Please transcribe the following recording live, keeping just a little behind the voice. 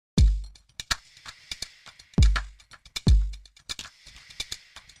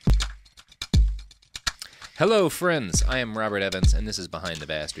Hello, friends. I am Robert Evans, and this is Behind the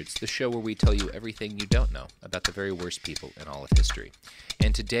Bastards, the show where we tell you everything you don't know about the very worst people in all of history.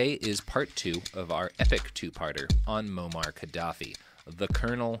 And today is part 2 of our epic two-parter on Muammar Qaddafi, the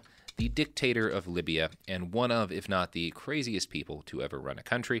colonel, the dictator of Libya, and one of, if not the craziest people to ever run a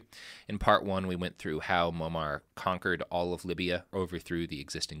country. In part 1, we went through how Muammar conquered all of Libya, overthrew the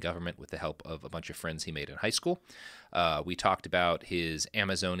existing government with the help of a bunch of friends he made in high school. We talked about his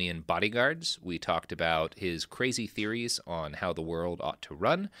Amazonian bodyguards. We talked about his crazy theories on how the world ought to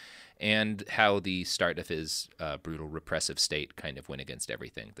run, and how the start of his brutal repressive state kind of went against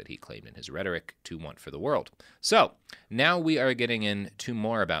everything that he claimed in his rhetoric to want for the world. So, now we are getting into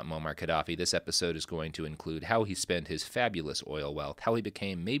more about Muammar Qaddafi. This episode is going to include how he spent his fabulous oil wealth, how he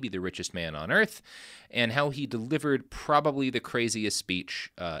became maybe the richest man on earth, and how he delivered probably the craziest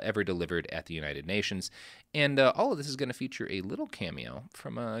speech ever delivered at the United Nations. And all of this is going to feature a little cameo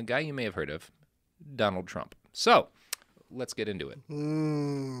from a guy you may have heard of, Donald Trump. So, let's get into it.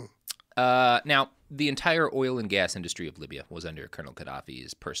 Now, the entire oil and gas industry of Libya was under Colonel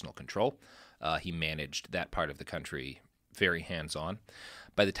Qaddafi's personal control. He managed that part of the country very hands-on.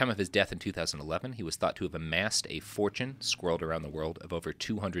 By the time of his death in 2011, he was thought to have amassed a fortune swirled around the world of over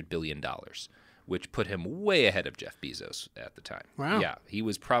 $200 billion, which put him way ahead of Jeff Bezos at the time. Wow. Yeah, he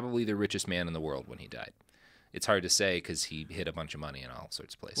was probably the richest man in the world when he died. It's hard to say because he hid a bunch of money in all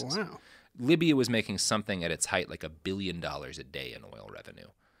sorts of places. Wow. Libya was making something at its height like $1 billion a day in oil revenue.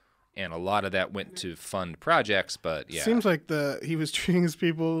 And a lot of that went to fund projects, but yeah. Seems like he was treating his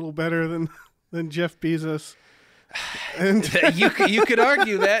people a little better than Jeff Bezos. And you could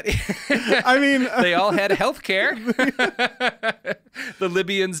argue that. I mean, they all had health care. The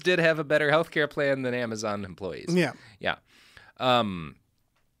Libyans did have a better health care plan than Amazon employees. Yeah. Yeah.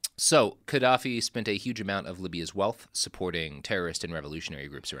 So Qaddafi spent a huge amount of Libya's wealth supporting terrorist and revolutionary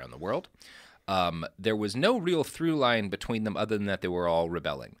groups around the world. There was no real through line between them other than that they were all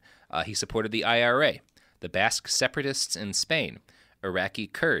rebelling. He supported the IRA, the Basque separatists in Spain, Iraqi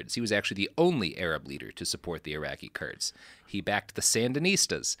Kurds. He was actually the only Arab leader to support the Iraqi Kurds. He backed the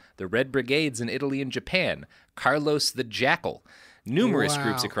Sandinistas, the Red Brigades in Italy and Japan, Carlos the Jackal, numerous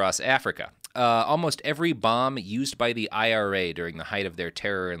groups across Africa. Almost every bomb used by the IRA during the height of their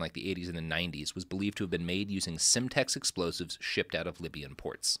terror in like the 80s and the 90s was believed to have been made using Simtex explosives shipped out of Libyan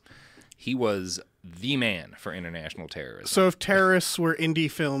ports. He was the man for international terrorism. So if terrorists were indie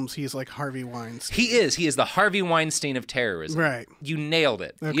films, he's like Harvey Weinstein. He is. He is the Harvey Weinstein of terrorism. Right. You nailed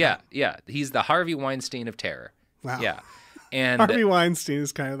it. Okay. Yeah, yeah. He's the Harvey Weinstein of terror. Wow. Yeah. And Harvey Weinstein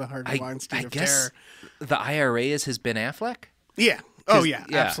is kind of the Harvey Weinstein of guess terror. The IRA is his Ben Affleck? Yeah. Oh, yeah,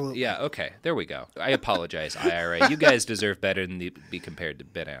 absolutely. Yeah, okay. There we go. I apologize, IRA. You guys deserve better than to be compared to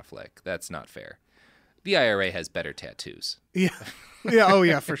Ben Affleck. That's not fair. The IRA has better tattoos. Yeah. Yeah. Oh,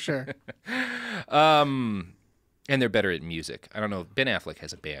 yeah, for sure. And they're better at music. I don't know. Ben Affleck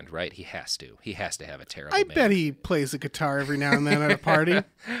has a band, right? He has to. He has to have a terrible I band. bet he plays a guitar every now and then at a party.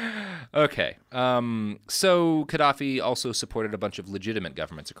 Okay. So Qaddafi also supported a bunch of legitimate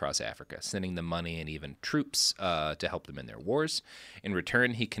governments across Africa, sending them money and even troops to help them in their wars. In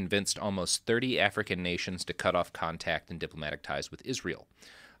return, he convinced almost 30 African nations to cut off contact and diplomatic ties with Israel.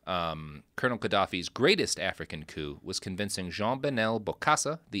 Colonel Qaddafi's greatest African coup was convincing Jean-Benel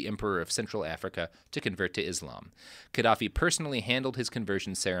Bokassa, the emperor of Central Africa, to convert to Islam. Qaddafi personally handled his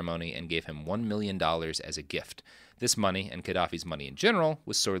conversion ceremony and gave him $1 million as a gift. This money, and Qaddafi's money in general,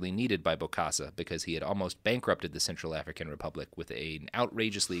 was sorely needed by Bokassa because he had almost bankrupted the Central African Republic with an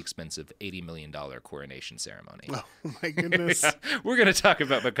outrageously expensive $80 million coronation ceremony. Oh, my goodness. Yeah, we're going to talk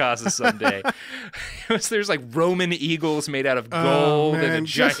about Bokassa someday. There's like Roman eagles made out of gold and a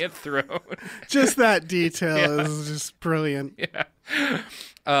giant throne. Just that detail is just brilliant. Yeah.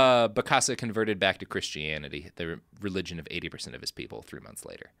 Bokassa converted back to Christianity, the religion of 80% of his people, 3 months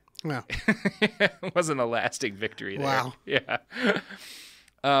later. Wow. It wasn't a lasting victory there. Wow. Yeah.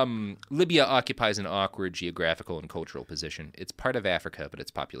 Libya occupies an awkward geographical and cultural position. It's part of Africa, but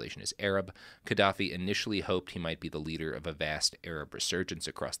its population is Arab. Qaddafi initially hoped he might be the leader of a vast Arab resurgence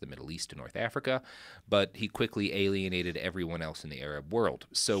across the Middle East and North Africa, but he quickly alienated everyone else in the Arab world.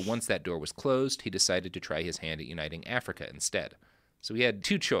 So once that door was closed, he decided to try his hand at uniting Africa instead. So he had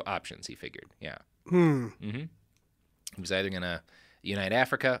two options, he figured. Yeah. He was either going to unite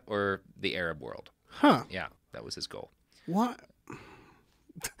Africa or the Arab world. Huh. Yeah, that was his goal. What?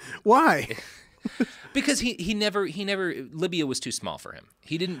 Why? Because he never Libya was too small for him.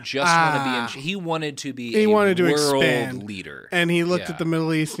 He didn't just want to be he wanted to be world expand. leader. And he looked at the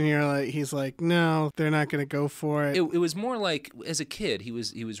Middle East and he's like, no, they're not going to go for it. It was more like, as a kid, he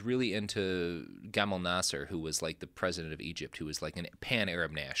was really into Gamal Nasser, who was like the president of Egypt, who was like a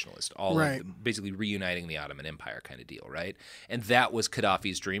pan-Arab nationalist, basically reuniting the Ottoman Empire kind of deal, right? And that was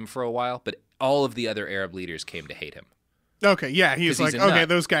Gaddafi's dream for a while, but all of the other Arab leaders came to hate him. Okay, yeah, he's like, okay,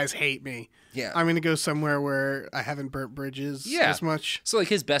 those guys hate me. Yeah. I'm going to go somewhere where I haven't burnt bridges as much. So, like,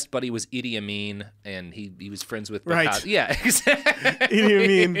 his best buddy was Idi Amin, and he was friends with... Right. Yeah, exactly.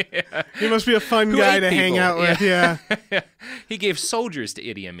 Idi Amin. Yeah. He must be a fun guy to hang out with, yeah. He gave soldiers to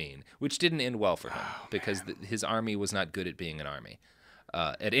Idi Amin, which didn't end well for him, because his army was not good at being an army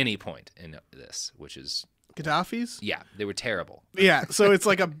at any point in this, which is... Gaddafi's? Yeah, they were terrible. Yeah, so it's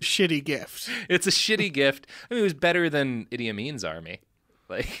like a shitty gift. It's a shitty gift. I mean, it was better than Idi Amin's army.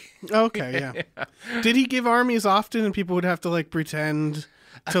 Like, okay, yeah. Did he give armies often, and people would have to like pretend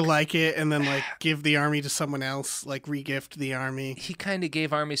to like it, and then like give the army to someone else, like regift the army? He kind of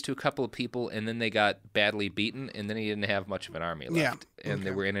gave armies to a couple of people, and then they got badly beaten, and then he didn't have much of an army left. Yeah, and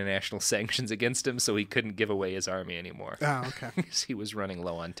there were international sanctions against him, so he couldn't give away his army anymore. Oh, okay. Because he was running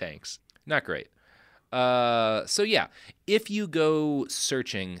low on tanks. Not great. So yeah, if you go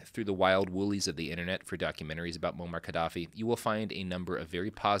searching through the wild woolies of the internet for documentaries about Muammar Qaddafi, you will find a number of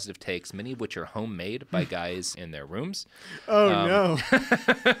very positive takes, many of which are homemade by guys in their rooms. Oh, no.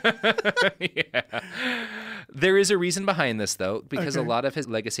 Yeah. There is a reason behind this, though, because a lot of his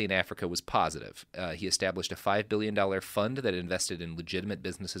legacy in Africa was positive. He established a $5 billion fund that invested in legitimate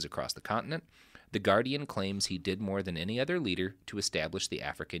businesses across the continent. The Guardian claims he did more than any other leader to establish the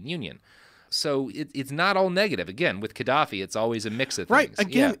African Union. So it's not all negative. Again, with Gaddafi, it's always a mix of things. Right.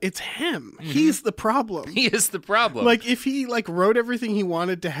 Again, it's him. Mm-hmm. He's the problem. He is the problem. Like, if he, like, wrote everything he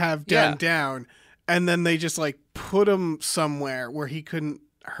wanted to have done down, and then they just, like, put him somewhere where he couldn't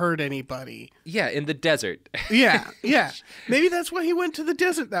hurt anybody. Yeah, in the desert. Yeah. Maybe that's why he went to the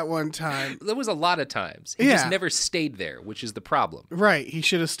desert that one time. There was a lot of times. He just never stayed there, which is the problem. Right. He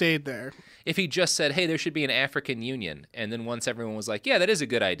should have stayed there. If he just said, hey, there should be an African Union, and then once everyone was like, yeah, that is a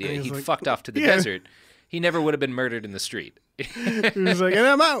good idea, he'd like, fucked off to the desert, he never would have been murdered in the street. He was like, and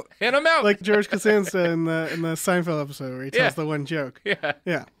I'm out. And I'm out. Like George Costanza in the Seinfeld episode where he tells the one joke.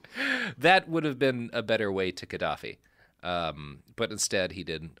 Yeah. That would have been a better way to Gaddafi. But instead, he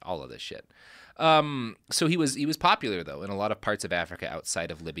did all of this shit. So he was popular, though, in a lot of parts of Africa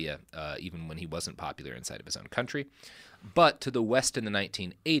outside of Libya, even when he wasn't popular inside of his own country. But to the west in the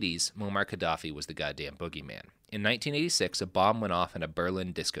 1980s, Muammar Qaddafi was the goddamn boogeyman. In 1986, a bomb went off in a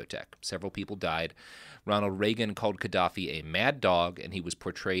Berlin discotheque. Several people died. Ronald Reagan called Qaddafi a mad dog, and he was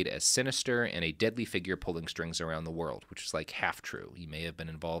portrayed as sinister and a deadly figure pulling strings around the world, which is like half true. He may have been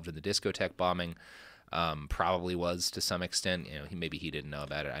involved in the discotheque bombing. Probably was to some extent. You know, maybe he didn't know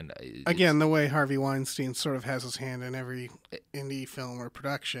about it. Again, the way Harvey Weinstein sort of has his hand in every indie film or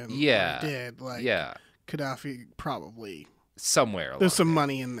production. Yeah, did like Qaddafi probably somewhere. There's some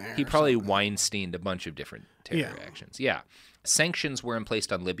money in there. He probably Weinsteined a bunch of different terror actions. Yeah. Sanctions were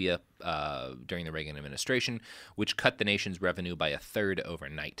placed on Libya during the Reagan administration, which cut the nation's revenue by a third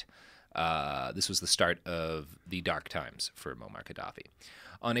overnight. This was the start of the dark times for Muammar Qaddafi.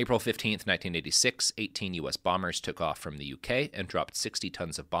 On April 15th, 1986, 18 U.S. bombers took off from the UK and dropped 60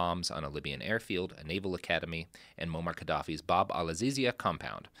 tons of bombs on a Libyan airfield, a naval academy, and Muammar Qaddafi's Bab al-Azizia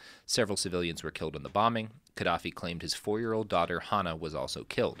compound. Several civilians were killed in the bombing. Qaddafi claimed his 4-year-old daughter, Hana, was also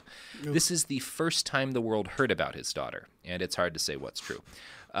killed. This is the first time the world heard about his daughter, and it's hard to say what's true.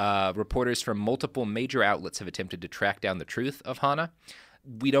 Reporters from multiple major outlets have attempted to track down the truth of Hana.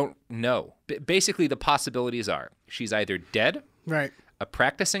 We don't know. Basically, the possibilities are she's either dead, right, a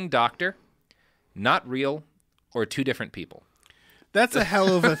practicing doctor, not real, or two different people. That's a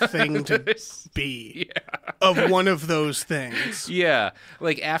hell of a thing to be, of one of those things. Yeah.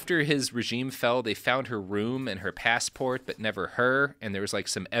 Like, after his regime fell, they found her room and her passport, but never her. And there was, like,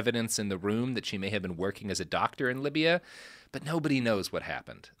 some evidence in the room that she may have been working as a doctor in Libya. But nobody knows what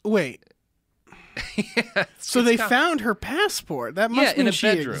happened. Wait. So they found her passport. That must mean she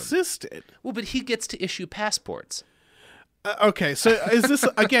existed. Well, but he gets to issue passports. Okay, so is this,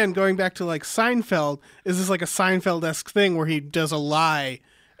 again, going back to, like, Seinfeld, is this like a Seinfeld-esque thing where he does a lie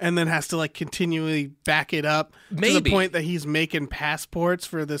and then has to, like, continually back it up to the point that he's making passports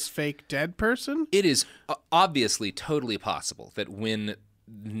for this fake dead person? It is obviously totally possible that when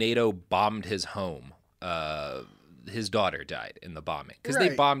NATO bombed his home, his daughter died in the bombing because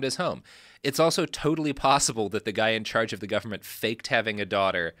they bombed his home. It's also totally possible that the guy in charge of the government faked having a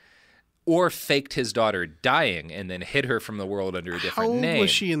daughter or faked his daughter dying and then hid her from the world under a different name. How old was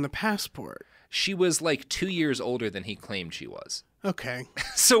she in the passport? She was like 2 years older than he claimed she was. Okay.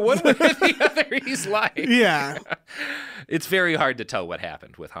 So one way or the other, he's lying. Yeah. It's very hard to tell what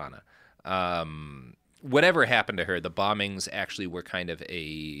happened with Hannah. Whatever happened to her, the bombings actually were kind of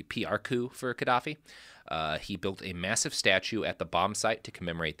a PR coup for Gaddafi. He built a massive statue at the bomb site to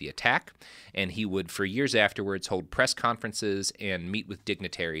commemorate the attack, and he would, for years afterwards, hold press conferences and meet with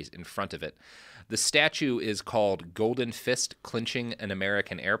dignitaries in front of it. The statue is called Golden Fist Clinching an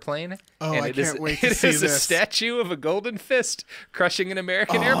American Airplane. Oh, and I can't wait to see this. It is a statue of a golden fist crushing an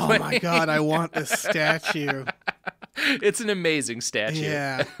American airplane. Oh, my God, I want this statue. It's an amazing statue.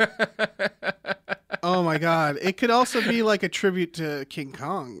 Yeah. Oh, my God. It could also be like a tribute to King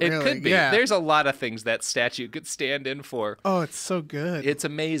Kong. Really. It could be. Yeah. There's a lot of things that statue could stand in for. Oh, it's so good. It's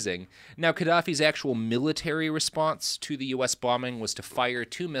amazing. Now, Gaddafi's actual military response to the U.S. bombing was to fire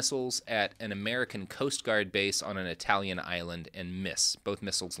 2 missiles at an American Coast Guard base on an Italian island and miss. Both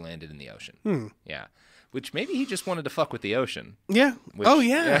missiles landed in the ocean. Yeah. Which maybe he just wanted to fuck with the ocean. Yeah.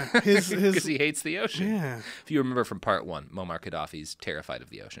 Yeah. Because he hates the ocean. Yeah. If you remember from part 1, Muammar Qaddafi's terrified of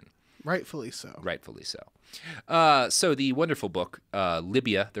the ocean. Rightfully so. Rightfully so. So the wonderful book,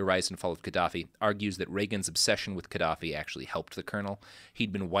 Libya, The Rise and Fall of Gaddafi, argues that Reagan's obsession with Gaddafi actually helped the colonel.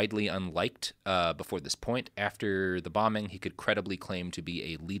 He'd been widely unliked before this point. After the bombing, he could credibly claim to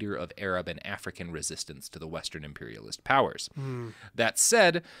be a leader of Arab and African resistance to the Western imperialist powers. That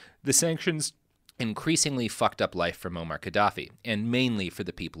said, the sanctions increasingly fucked up life for Muammar Qaddafi, and mainly for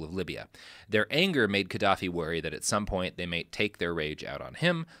the people of Libya. Their anger made Qaddafi worry that at some point they may take their rage out on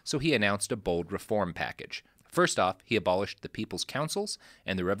him, so he announced a bold reform package. First off, he abolished the People's Councils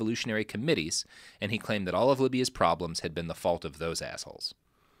and the Revolutionary Committees, and he claimed that all of Libya's problems had been the fault of those assholes.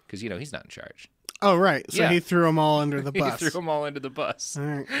 Because, he's not in charge. Oh, right. So Yeah. he threw them all under the bus. He threw them all into the bus. All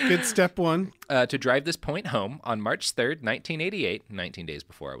right. Good step 1. To drive this point home, on March 3rd, 1988, 19 days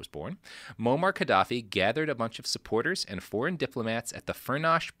before I was born, Muammar Qaddafi gathered a bunch of supporters and foreign diplomats at the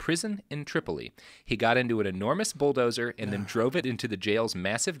Furnash prison in Tripoli. He got into an enormous bulldozer and then drove it into the jail's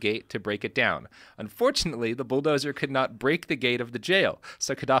massive gate to break it down. Unfortunately, the bulldozer could not break the gate of the jail,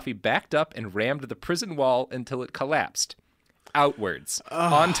 so Qaddafi backed up and rammed the prison wall until it collapsed. Outwards,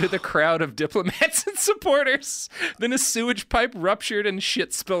 onto the crowd of diplomats and supporters. Then a sewage pipe ruptured and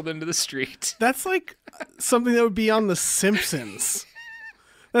shit spilled into the street. That's like something that would be on The Simpsons.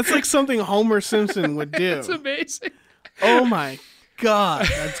 That's like something Homer Simpson would do. It's amazing. Oh my God,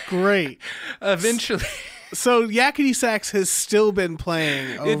 that's great. Eventually. So Yakety Sax has still been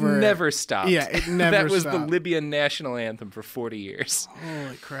playing over... It never stopped. Yeah, it never That was stopped. the Libyan national anthem for 40 years.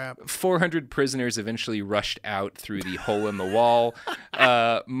 Holy crap. 400 prisoners eventually rushed out through the hole in the wall.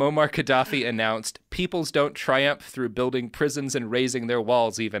 Muammar Qaddafi announced, "Peoples don't triumph through building prisons and raising their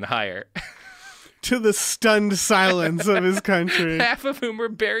walls even higher." To the stunned silence of his country. Half of whom were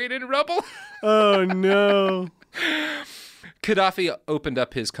buried in rubble. Oh, no. Qaddafi opened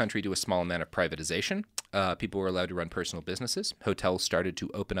up his country to a small amount of privatization. People were allowed to run personal businesses. Hotels started to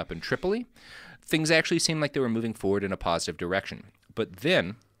open up in Tripoli. Things actually seemed like they were moving forward in a positive direction. But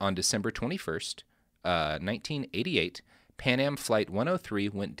then, on December 21st, 1988, Pan Am Flight 103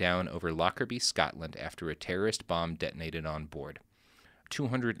 went down over Lockerbie, Scotland, after a terrorist bomb detonated on board.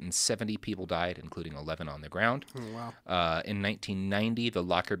 270 people died, including 11 on the ground. Oh, wow. In 1990, the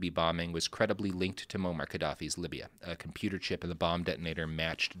Lockerbie bombing was credibly linked to Muammar Qaddafi's Libya. A computer chip in the bomb detonator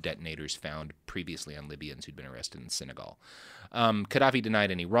matched detonators found previously on Libyans who'd been arrested in Senegal. Qaddafi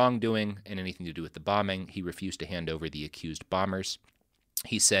denied any wrongdoing and anything to do with the bombing. He refused to hand over the accused bombers.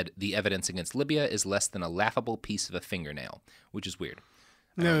 He said, "The evidence against Libya is less than a laughable piece of a fingernail," which is weird.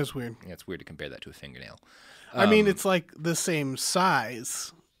 No, it's weird. Yeah, it's weird to compare that to a fingernail. I mean, it's like the same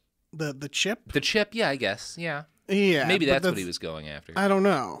size. The chip? The chip, yeah, I guess, yeah. Yeah. Maybe but that's what he was going after. I don't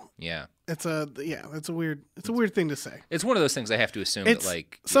know. Yeah. It's a weird thing to say. It's one of those things I have to assume It's that,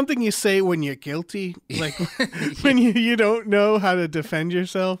 like... something you say when you're guilty, like when you don't know how to defend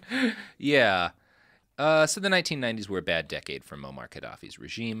yourself. Yeah. So the 1990s were a bad decade for Muammar Qaddafi's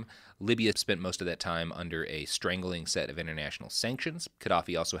regime. Libya spent most of that time under a strangling set of international sanctions.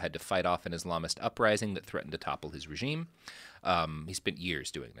 Qaddafi also had to fight off an Islamist uprising that threatened to topple his regime. He spent years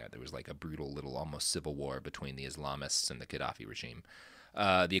doing that. There was like a brutal little almost civil war between the Islamists and the Qaddafi regime.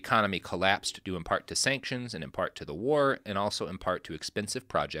 The economy collapsed due in part to sanctions and in part to the war, and also in part to expensive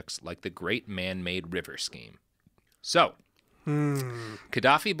projects like the Great Man-Made River Scheme. So...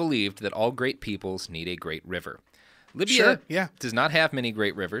 Qaddafi believed that all great peoples need a great river. Libya does not have many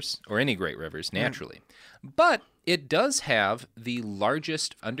great rivers, or any great rivers, naturally. But it does have the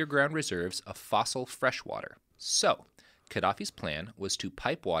largest underground reserves of fossil freshwater. So, Qaddafi's plan was to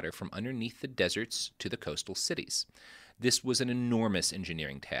pipe water from underneath the deserts to the coastal cities. This was an enormous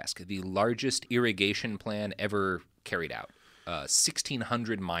engineering task, the largest irrigation plan ever carried out.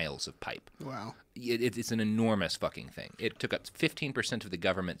 1,600 miles of pipe. Wow. It's an enormous fucking thing. It took up 15% of the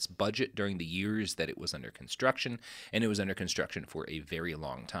government's budget during the years that it was under construction, and it was under construction for a very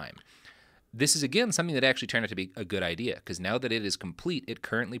long time. This is, again, something that actually turned out to be a good idea, because now that it is complete, it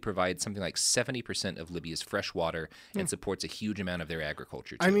currently provides something like 70% of Libya's fresh water and supports a huge amount of their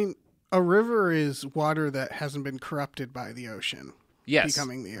agriculture, too. I mean, a river is water that hasn't been corrupted by the ocean. Yes.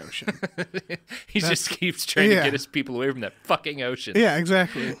 Becoming the ocean. Just keeps trying to get his people away from that fucking ocean. Yeah,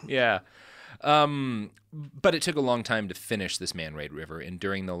 exactly. Yeah. But it took a long time to finish this man-made river, and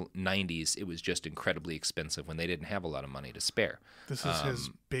during the 90s, it was just incredibly expensive when they didn't have a lot of money to spare. This is his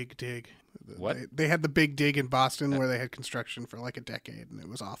big dig. What? They had the big dig in Boston where they had construction for like a decade, and it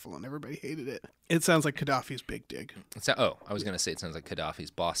was awful, and everybody hated it. It sounds like Gaddafi's big dig. I was going to say it sounds like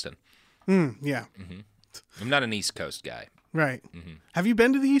Gaddafi's Boston. Yeah. Mm-hmm. I'm not an East Coast guy. Right. Mm-hmm. Have you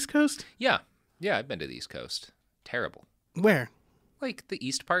been to the East Coast? Yeah. Yeah, I've been to the East Coast. Terrible. Where? Like the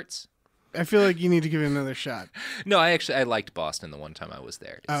east parts. I feel like you need to give it another shot. No, I liked Boston the one time I was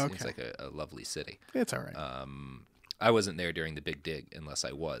there. It seems okay. like a lovely city. It's all right. I wasn't there during the big dig unless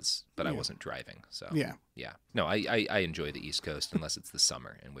I was, but I wasn't driving. So yeah. No, I enjoy the East Coast unless it's the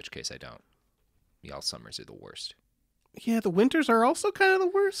summer, in which case I don't. Y'all summers are the worst. Yeah, the winters are also kind of the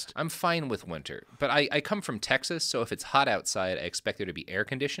worst. I'm fine with winter, but I come from Texas, so if it's hot outside, I expect there to be air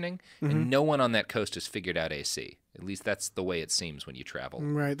conditioning, and no one on that coast has figured out AC. At least that's the way it seems when you travel.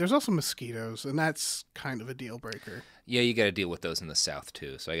 Right. There's also mosquitoes, and that's kind of a deal breaker. Yeah, you got to deal with those in the South,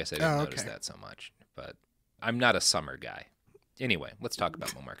 too, so I guess I didn't notice that so much. But I'm not a summer guy. Anyway, let's talk about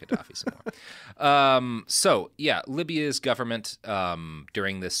Muammar Qaddafi some more. Libya's government,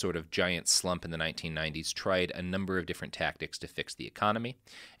 during this sort of giant slump in the 1990s, tried a number of different tactics to fix the economy.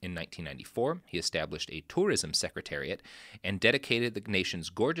 In 1994, he established a tourism secretariat and dedicated the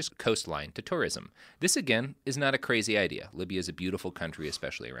nation's gorgeous coastline to tourism. This, again, is not a crazy idea. Libya is a beautiful country,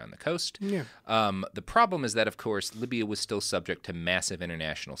 especially around the coast. Yeah. The problem is that, of course, Libya was still subject to massive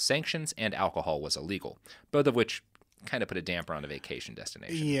international sanctions, and alcohol was illegal, both of which kind of put a damper on a vacation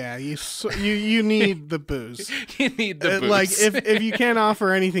destination. Yeah, you need the booze. You need the booze. Like, if you can't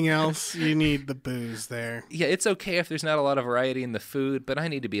offer anything else, you need the booze there. Yeah, it's okay if there's not a lot of variety in the food, but I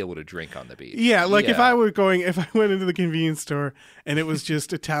need to be able to drink on the beach. Yeah, like if I went into the convenience store and it was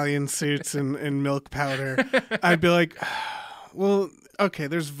just Italian suits and milk powder, I'd be like, well, okay,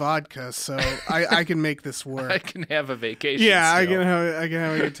 there's vodka, so I can make this work. I can have a vacation. Yeah, still. I can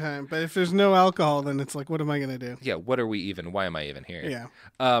have a good time. But if there's no alcohol, then it's like, what am I going to do? Yeah, why am I even here? Yeah.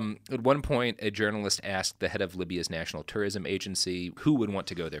 At one point, a journalist asked the head of Libya's national tourism agency who would want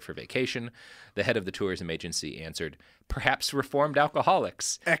to go there for vacation. The head of the tourism agency answered, perhaps reformed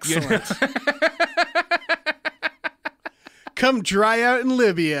alcoholics. Excellent. Come dry out in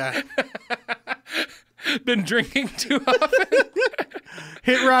Libya. Been drinking too often?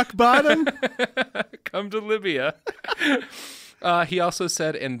 Hit rock bottom? Come to Libya. He also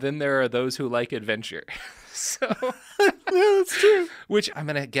said, and then there are those who like adventure. So, yeah, that's true. Which I'm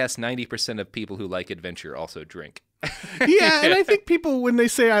going to guess 90% of people who like adventure also drink. Yeah, and I think people, when they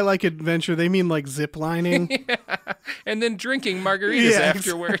say I like adventure, they mean like zip lining. Yeah. And then drinking margaritas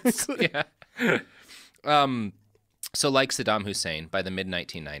afterwards. Exactly. Yeah. So like Saddam Hussein, by the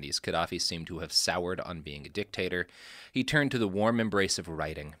mid-1990s, Qaddafi seemed to have soured on being a dictator. He turned to the warm embrace of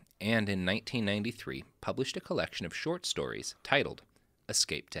writing, and in 1993 published a collection of short stories titled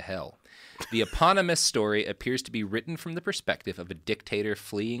Escape to Hell. The eponymous story appears to be written from the perspective of a dictator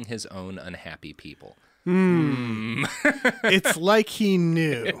fleeing his own unhappy people. It's like he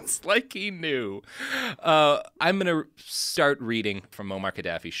knew. It's like he knew. I'm going to start reading from Muammar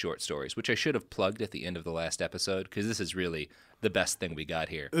Qaddafi's short stories, which I should have plugged at the end of the last episode, because this is really the best thing we got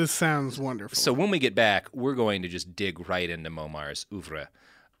here. This sounds wonderful. So when we get back, we're going to just dig right into Muammar's oeuvre.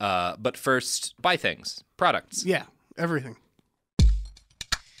 But first, buy things. Products. Yeah, everything.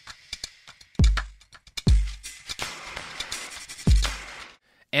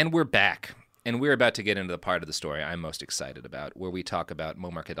 And we're back. And we're about to get into the part of the story I'm most excited about, where we talk about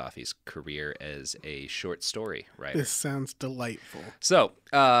Muammar Qaddafi's career as a short story writer. This sounds delightful. So,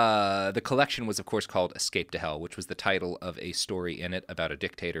 the collection was, of course, called Escape to Hell, which was the title of a story in it about a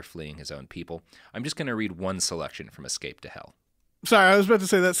dictator fleeing his own people. I'm just going to read one selection from Escape to Hell. Sorry, I was about to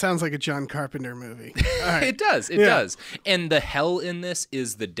say that sounds like a John Carpenter movie. All right. It does. And the hell in this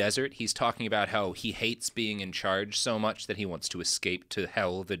is the desert. He's talking about how he hates being in charge so much that he wants to escape to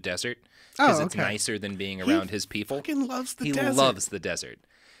hell, the desert. Because it's nicer than being around his people. He fucking loves the desert. He loves the desert.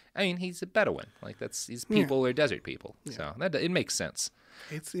 I mean, he's a Bedouin. Like, his people are desert people. Yeah. So it makes sense.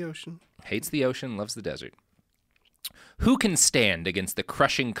 Hates the ocean. Hates the ocean, loves the desert. Who can stand against the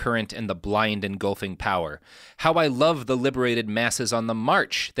crushing current and the blind engulfing power? How I love the liberated masses on the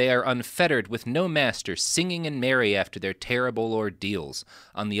march! They are unfettered, with no master, singing and merry after their terrible ordeals.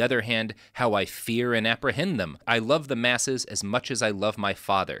 On the other hand, how I fear and apprehend them! I love the masses as much as I love my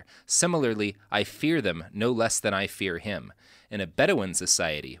father. Similarly, I fear them no less than I fear him. In a Bedouin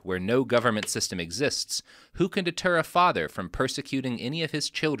society where no government system exists, who can deter a father from persecuting any of his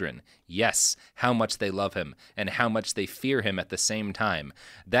children? Yes, how much they love him, and how much they fear him at the same time.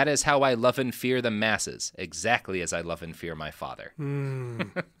 That is how I love and fear the masses, exactly as I love and fear my father.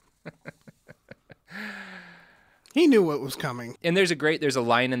 He knew what was coming. And there's a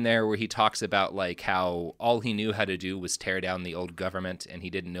line in there where he talks about like how all he knew how to do was tear down the old government, and he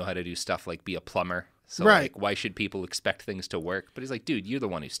didn't know how to do stuff like be a plumber. So, like, why should people expect things to work? But he's like, dude, you're the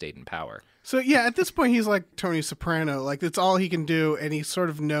one who stayed in power. So, yeah, at this point, he's like Tony Soprano. Like, that's all he can do, and he sort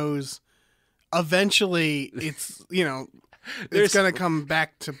of knows eventually it's, it's going to come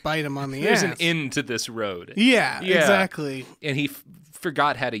back to bite him on the ass. There's an end to this road. Yeah. Exactly. And he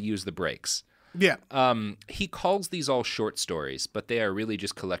forgot how to use the brakes. Yeah. He calls these all short stories, but they are really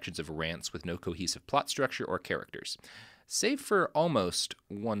just collections of rants with no cohesive plot structure or characters. Save for almost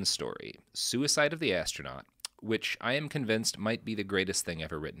one story, Suicide of the Astronaut, which I am convinced might be the greatest thing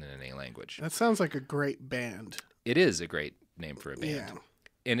ever written in any language. That sounds like a great band. It is a great name for a band. Yeah.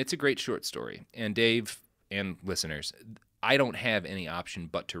 And it's a great short story. And Dave and listeners, I don't have any option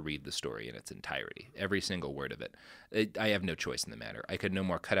but to read the story in its entirety, every single word of it. I have no choice in the matter. I could no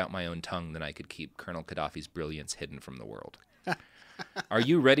more cut out my own tongue than I could keep Colonel Qaddafi's brilliance hidden from the world. Are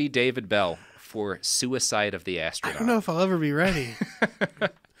you ready, David Bell, for Suicide of the Astronaut? I don't know if I'll ever be ready.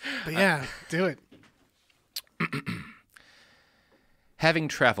 But yeah, do it. Having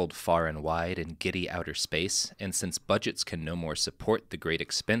traveled far and wide in giddy outer space, and since budgets can no more support the great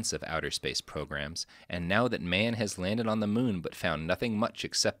expense of outer space programs, and now that man has landed on the moon but found nothing much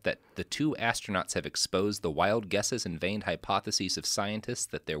except that the two astronauts have exposed the wild guesses and vain hypotheses of scientists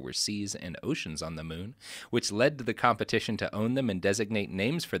that there were seas and oceans on the moon, which led to the competition to own them and designate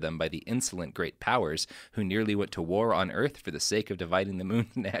names for them by the insolent great powers who nearly went to war on Earth for the sake of dividing the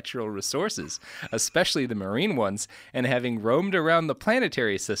moon's natural resources, especially the marine ones, and having roamed around the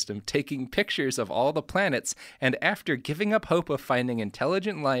planetary system, taking pictures of all the planets, and after giving up hope of finding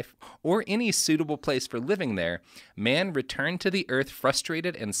intelligent life or any suitable place for living there, man returned to the Earth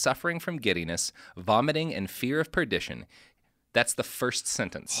frustrated and suffering from giddiness, vomiting, and fear of perdition. That's the first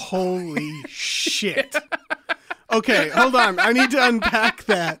sentence. Holy shit. Okay, hold on. I need to unpack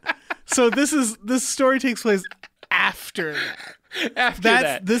that. So this story takes place after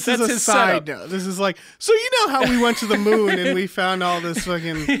that. This is a side note. This is like, so you know how we went to the moon and we found all this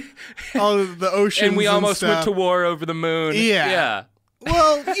fucking, all of the oceans and we almost stuff. went to war over the moon. Yeah.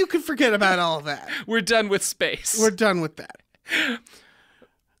 Well, you can forget about all of that. We're done with space. We're done with that.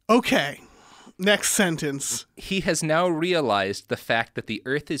 Okay. Next sentence. He has now realized the fact that the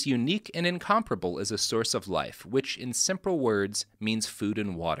Earth is unique and incomparable as a source of life, which in simple words means food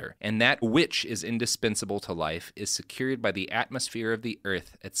and water, and that which is indispensable to life is secured by the atmosphere of the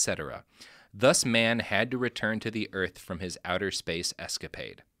Earth, etc. Thus man had to return to the Earth from his outer space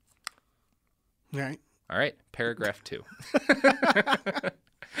escapade. All right, paragraph 2.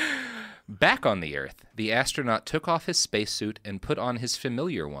 Back on the Earth, the astronaut took off his spacesuit and put on his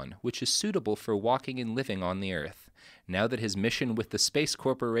familiar one, which is suitable for walking and living on the Earth. Now that his mission with the Space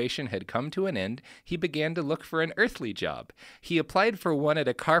Corporation had come to an end, he began to look for an earthly job. He applied for one at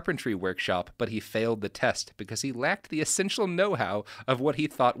a carpentry workshop, but he failed the test because he lacked the essential know-how of what he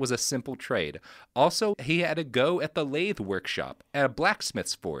thought was a simple trade. Also, he had a go at the lathe workshop, at a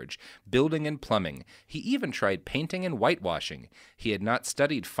blacksmith's forge, building and plumbing. He even tried painting and whitewashing. He had not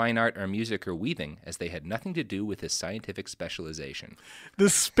studied fine art or music or weaving, as they had nothing to do with his scientific specialization. The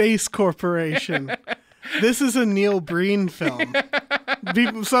Space Corporation. This is a Neil Breen film.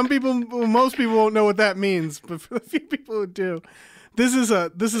 Most people won't know what that means, but for the few people who do, this is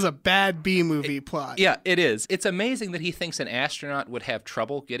a bad B movie plot. Yeah, it is. It's amazing that he thinks an astronaut would have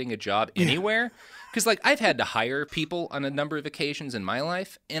trouble getting a job anywhere. Because, like, I've had to hire people on a number of occasions in my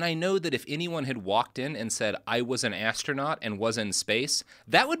life, and I know that if anyone had walked in and said I was an astronaut and was in space,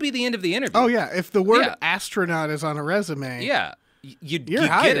 that would be the end of the interview. Oh, yeah. If the word astronaut is on a resume. Yeah. You're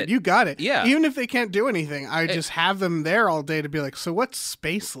hired. Get it. You got it. Yeah. Even if they can't do anything, I just have them there all day to be like, so what's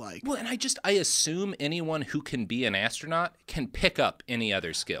space like? Well, and I assume anyone who can be an astronaut can pick up any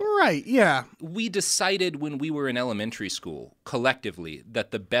other skill. Right, yeah. We decided when we were in elementary school, collectively, that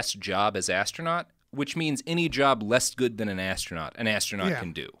the best job is astronaut, which means any job less good than an astronaut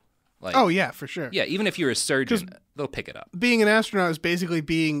can do. Like, oh, yeah, for sure. Yeah, even if you're a surgeon, they'll pick it up. Being an astronaut is basically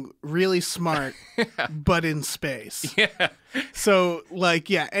being really smart, but in space. Yeah. So, like,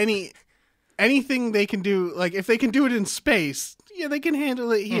 yeah, anything they can do, like, if they can do it in space, yeah, they can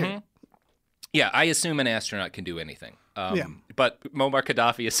handle it here. Mm-hmm. Yeah, I assume an astronaut can do anything. Yeah. But Muammar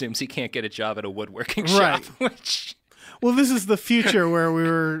Qaddafi assumes he can't get a job at a woodworking shop. Which... Well, this is the future where we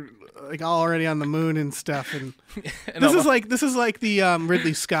were like already on the moon and stuff, and this is like the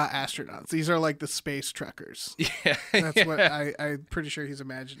Ridley Scott astronauts. These are like the space truckers. Yeah, that's what I'm pretty sure he's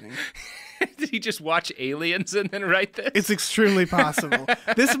imagining. Did he just watch Aliens and then write this? It's extremely possible.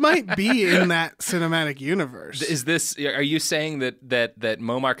 This might be in that cinematic universe. Is this? Are you saying that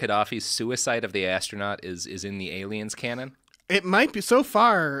Muammar Qaddafi's suicide of the astronaut is in the Aliens canon? It might be. So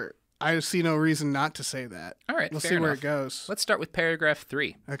far, I see no reason not to say that. All right, we'll see where it goes. Let's start with paragraph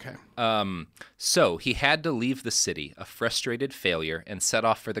 3. Okay. So he had to leave the city, a frustrated failure, and set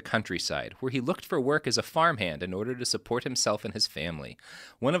off for the countryside, where he looked for work as a farmhand in order to support himself and his family.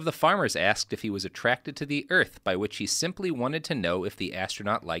 One of the farmers asked if he was attracted to the Earth, by which he simply wanted to know if the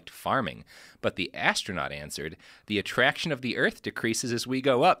astronaut liked farming. But the astronaut answered, "The attraction of the Earth decreases as we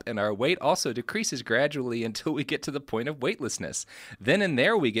go up, and our weight also decreases gradually until we get to the point of weightlessness. Then and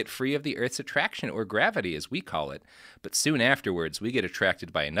there we get free of the Earth's attraction, or gravity as we call it. But soon afterwards we get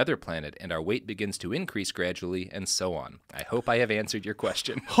attracted by another planet, and our weight begins to increase gradually, and so on. I hope I have answered your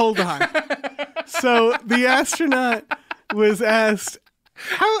question." Hold on. So the astronaut was asked,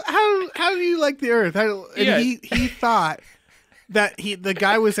 how do you like the Earth? He thought that the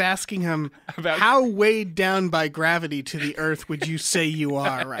guy was asking him, how weighed down by gravity to the Earth would you say you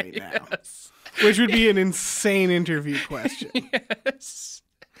are right now? Yes. Which would be an insane interview question. Yes.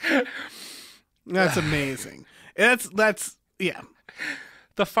 That's amazing. That's yeah.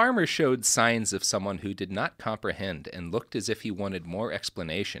 The farmer showed signs of someone who did not comprehend and looked as if he wanted more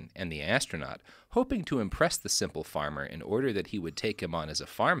explanation, and the astronaut, hoping to impress the simple farmer in order that he would take him on as a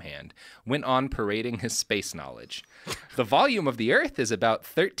farmhand, went on parading his space knowledge. The volume of the Earth is about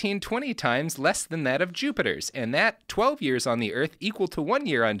 1320 times less than that of Jupiter's, and that 12 years on the Earth equal to 1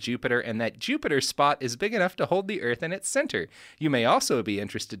 year on Jupiter, and that Jupiter's spot is big enough to hold the Earth in its center. You may also be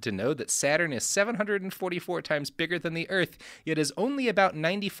interested to know that Saturn is 744 times bigger than the Earth, yet is only about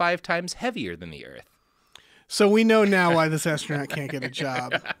 95 times heavier than the Earth. So we know now why this astronaut can't get a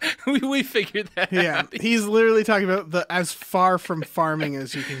job. We figured that out. Yeah, he's literally talking about as far from farming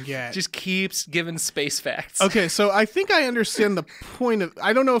as you can get. Just keeps giving space facts. Okay, so I think I understand the point of...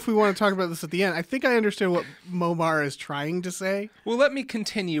 I don't know if we want to talk about this at the end. I think I understand what Muammar is trying to say. Well, let me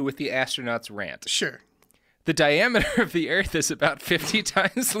continue with the astronaut's rant. Sure. The diameter of the Earth is about 50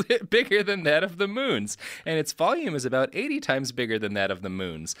 times bigger than that of the moon's, and its volume is about 80 times bigger than that of the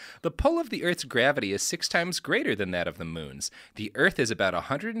moon's. The pull of the Earth's gravity is 6 times greater than that of the moon's. The Earth is about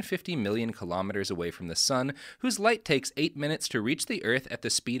 150 million kilometers away from the sun, whose light takes 8 minutes to reach the Earth at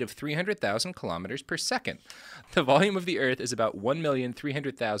the speed of 300,000 kilometers per second. The volume of the Earth is about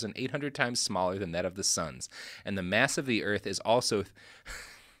 1,300,800 times smaller than that of the sun's, and the mass of the Earth is also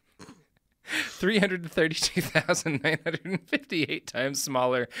 332,958 times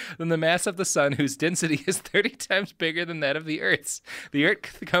smaller than the mass of the sun, whose density is 30 times bigger than that of the Earth's. The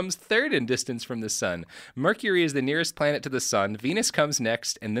Earth comes third in distance from the sun. Mercury is the nearest planet to the sun. Venus comes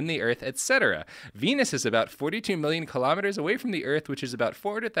next, and then the Earth, etc. Venus is about 42 million kilometers away from the Earth, which is about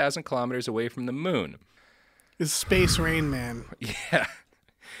 400,000 kilometers away from the moon. It's Space Rain Man. Yeah.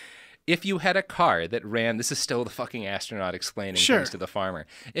 If you had a car that ran, this is still the fucking astronaut explaining things to the farmer.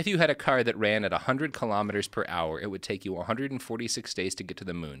 If you had a car that ran at 100 kilometers per hour, it would take you 146 days to get to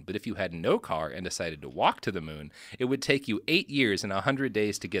the moon. But if you had no car and decided to walk to the moon, it would take you 8 years and 100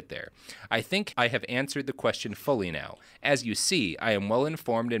 days to get there. I think I have answered the question fully now. As you see, I am well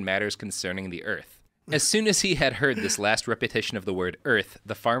informed in matters concerning the Earth. As soon as he had heard this last repetition of the word Earth,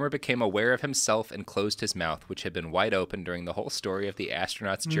 the farmer became aware of himself and closed his mouth, which had been wide open during the whole story of the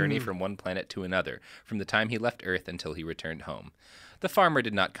astronaut's journey from one planet to another, from the time he left Earth until he returned home. The farmer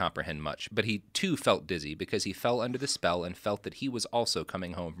did not comprehend much, but he too felt dizzy because he fell under the spell and felt that he was also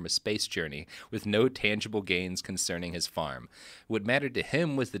coming home from a space journey with no tangible gains concerning his farm. What mattered to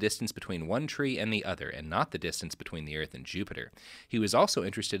him was the distance between one tree and the other, and not the distance between the Earth and Jupiter. He was also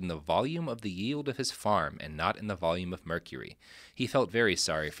interested in the volume of the yield of his farm, and not in the volume of Mercury. He felt very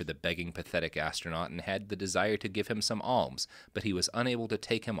sorry for the begging, pathetic astronaut and had the desire to give him some alms, but he was unable to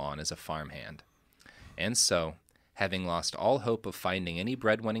take him on as a farmhand. And so, having lost all hope of finding any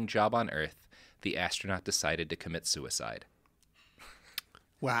bread-winning job on Earth, the astronaut decided to commit suicide.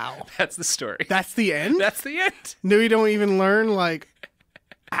 Wow. That's the story. That's the end? That's the end. No, you don't even learn, like,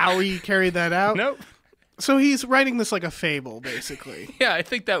 how he carried that out? Nope. So he's writing this like a fable, basically. Yeah, I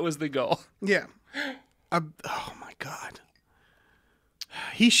think that was the goal. Yeah. Oh my God.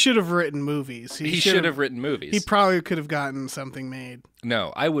 He should have written movies. He should have written movies. He probably could have gotten something made.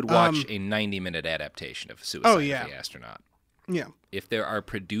 No, I would watch a 90-minute adaptation of Suicide of the Astronaut. Yeah. If there are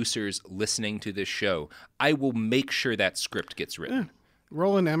producers listening to this show, I will make sure that script gets written. Yeah.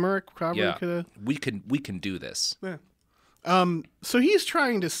 Roland Emmerich probably could have. We can do this. Yeah. So he's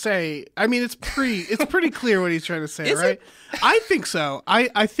trying to say, I mean, it's pretty clear what he's trying to say, Is right? it? I think so.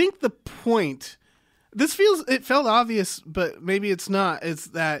 I think the point, it felt obvious, but maybe it's not, is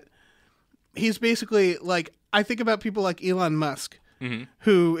that he's basically like, I think about people like Elon Musk,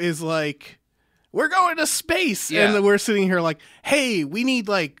 who is like, we're going to space. Yeah. And we're sitting here like, hey, we need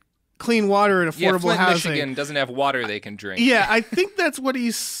like clean water and affordable Flint, housing. Michigan doesn't have water they can drink. Yeah, I think that's what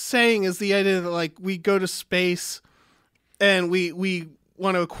he's saying, is the idea that like we go to space and we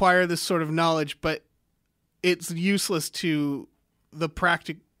want to acquire this sort of knowledge, but it's useless to the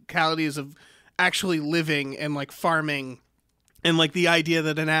practicalities of actually living and like farming, and like the idea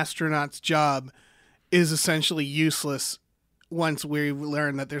that an astronaut's job is essentially useless once we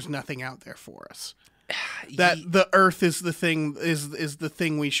learn that there's nothing out there for us. That the Earth is the thing is the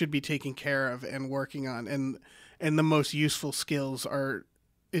thing we should be taking care of and working on, and the most useful skills are,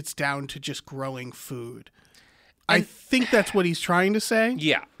 it's down to just growing food. I think that's what he's trying to say.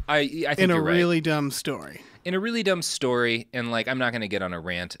 Yeah, I think in a you're right. really dumb story. In a really dumb story, and like I'm not going to get on a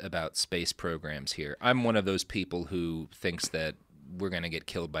rant about space programs here. I'm one of those people who thinks that we're going to get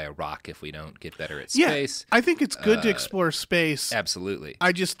killed by a rock if we don't get better at space. Yeah, I think it's good to explore space. Absolutely.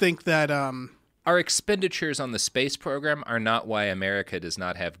 I just think that our expenditures on the space program are not why America does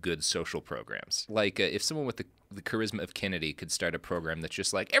not have good social programs. Like if someone with the charisma of Kennedy could start a program that's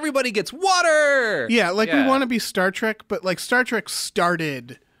just like, everybody gets water! Yeah, we want to be Star Trek, but like Star Trek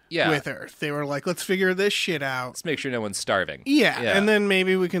started with Earth. They were like, let's figure this shit out. Let's make sure no one's starving. Yeah, and then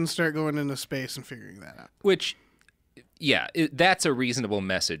maybe we can start going into space and figuring that out. Which, that's a reasonable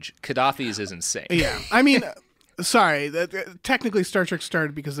message. Gaddafi's is insane. Yeah, I mean... Sorry, technically Star Trek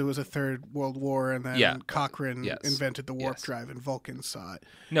started because there was a Third World War, and then Cochrane invented the warp drive, and Vulcans saw it.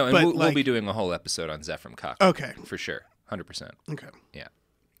 No, and we'll be doing a whole episode on Zephram Cochrane. Okay. For sure. 100%. Okay. Yeah.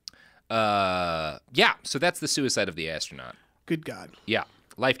 So that's the suicide of the astronaut. Good God. Yeah.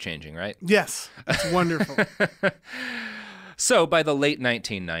 Life-changing, right? Yes. It's wonderful. So, by the late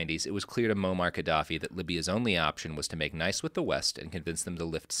 1990s, it was clear to Muammar Qaddafi that Libya's only option was to make nice with the West and convince them to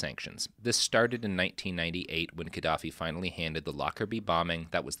lift sanctions. This started in 1998 when Qaddafi finally handed the Lockerbie bombing,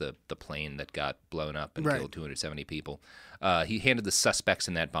 that was the plane that got blown up and killed 270 people, he handed the suspects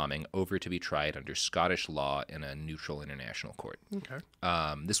in that bombing over to be tried under Scottish law in a neutral international court. Okay.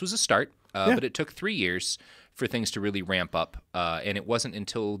 This was a start, but it took 3 years for things to really ramp up, and it wasn't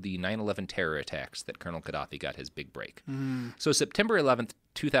until the 9/11 terror attacks that Colonel Qaddafi got his big break. So September 11th,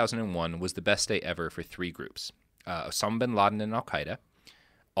 2001 was the best day ever for 3 groups. Osama bin Laden and Al-Qaeda,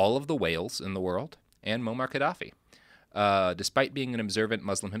 all of the whales in the world, and Muammar Qaddafi. Despite being an observant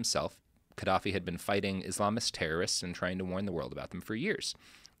Muslim himself, Qaddafi had been fighting Islamist terrorists and trying to warn the world about them for years.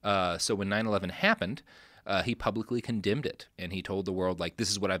 So when 9/11 happened, he publicly condemned it, and he told the world, like,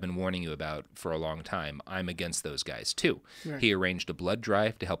 this is what I've been warning you about for a long time. I'm against those guys, too. Right. He arranged a blood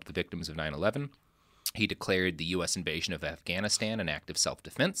drive to help the victims of 9/11. He declared the U.S. invasion of Afghanistan an act of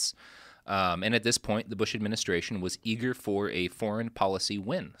self-defense. And at this point, the Bush administration was eager for a foreign policy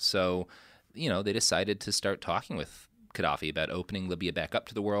win. So, they decided to start talking with Qaddafi about opening Libya back up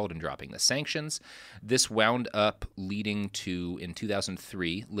to the world and dropping the sanctions. This wound up leading to, in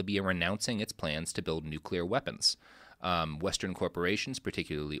 2003, Libya renouncing its plans to build nuclear weapons. Western corporations,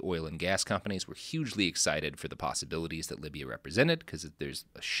 particularly oil and gas companies, were hugely excited for the possibilities that Libya represented because there's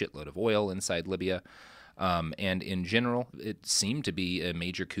a shitload of oil inside Libya. And in general, it seemed to be a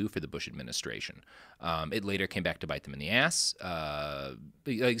major coup for the Bush administration. It later came back to bite them in the ass.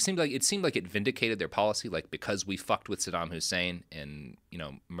 It seemed like it vindicated their policy, like because we fucked with Saddam Hussein and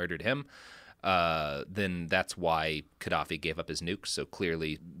murdered him. Then that's why Qaddafi gave up his nukes. So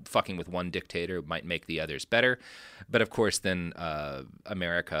clearly, fucking with one dictator might make the others better. But of course, then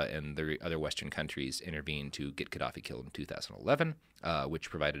America and the other Western countries intervened to get Qaddafi killed in 2011, which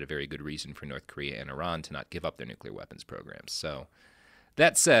provided a very good reason for North Korea and Iran to not give up their nuclear weapons programs. So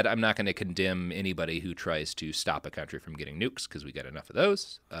that said, I'm not going to condemn anybody who tries to stop a country from getting nukes because we got enough of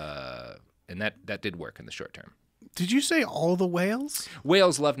those. And that did work in the short term. Did you say all the whales?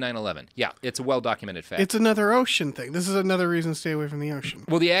 Whales love 9/11. Yeah, it's a well-documented fact. It's another ocean thing. This is another reason to stay away from the ocean.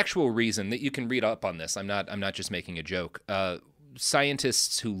 Well, the actual reason that you can read up on this, I'm not just making a joke.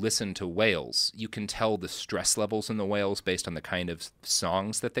 Scientists who listen to whales, you can tell the stress levels in the whales based on the kind of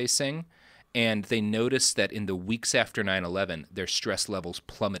songs that they sing. And they noticed that in the weeks after 9/11, their stress levels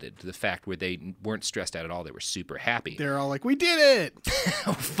plummeted to the fact where they weren't stressed out at all. They were super happy. They're all like, we did it!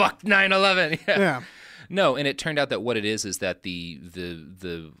 Oh, fuck 9/11. Yeah. No, and it turned out that what it is that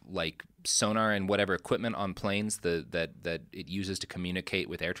the like sonar and whatever equipment on planes that it uses to communicate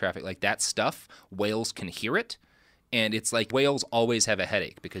with air traffic, like that stuff, whales can hear it. And it's like whales always have a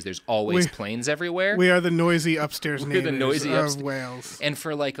headache because there's always planes everywhere. We are the noisy upstairs neighbors of whales. And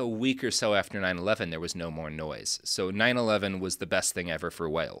for like a week or so after 9/11, there was no more noise. So 9/11 was the best thing ever for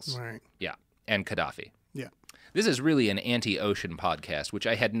whales. Right. Yeah. And Qaddafi. Yeah. This is really an anti-ocean podcast, which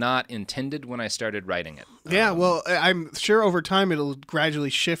I had not intended when I started writing it. Yeah, well, I'm sure over time it'll gradually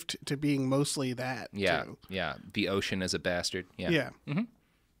shift to being mostly that. Yeah, too. yeah. The ocean is a bastard. Yeah. Yeah.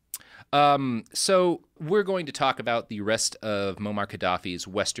 Mm-hmm. So we're going to talk about the rest of Muammar Qaddafi's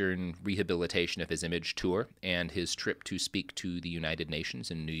Western rehabilitation of his image tour and his trip to speak to the United Nations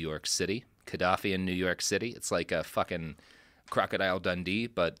in New York City. Qaddafi in New York City. It's like a fucking Crocodile Dundee,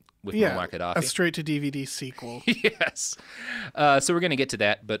 but with Muammar Qaddafi. A straight-to-DVD sequel. Yes. So we're going to get to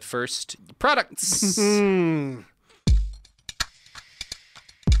that, but first, products. And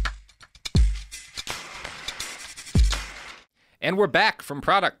we're back from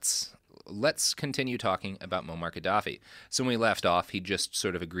products. Let's continue talking about Muammar Qaddafi. So when we left off, he just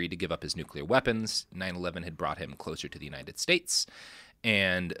sort of agreed to give up his nuclear weapons. 9/11 had brought him closer to the United States.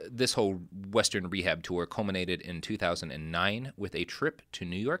 And this whole Western rehab tour culminated in 2009 with a trip to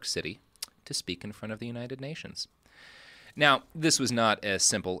New York City to speak in front of the United Nations. Now, this was not as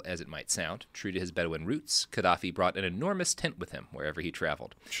simple as it might sound. True to his Bedouin roots, Qaddafi brought an enormous tent with him wherever he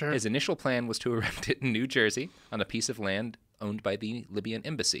traveled. Sure. His initial plan was to erect it in New Jersey on a piece of land owned by the Libyan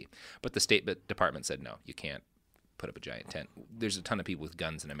embassy. But the State Department said, no, you can't put up a giant tent. There's a ton of people with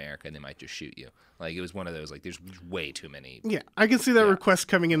guns in America, and they might just shoot you. Like, it was one of those, like, there's way too many. Yeah, I can see that request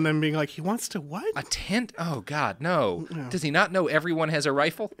coming in, them being like, he wants to what? A tent? Oh, God, no. Does he not know everyone has a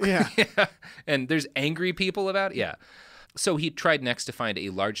rifle? Yeah. Yeah. And there's angry people about it? Yeah. So he tried next to find a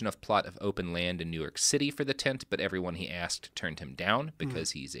large enough plot of open land in New York City for the tent, but everyone he asked turned him down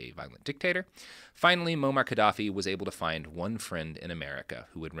because he's a violent dictator. Finally, Muammar Qaddafi was able to find one friend in America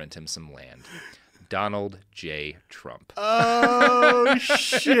who would rent him some land. Donald J. Trump. Oh,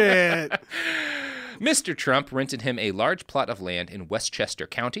 shit. Mr. Trump rented him a large plot of land in Westchester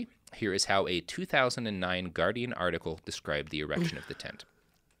County. Here is how a 2009 Guardian article described the erection of the tent.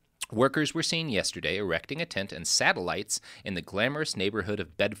 Workers were seen yesterday erecting a tent and satellites in the glamorous neighborhood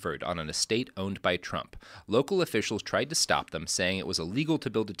of Bedford on an estate owned by Trump. Local officials tried to stop them, saying it was illegal to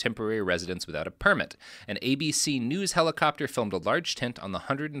build a temporary residence without a permit. An ABC News helicopter filmed a large tent on the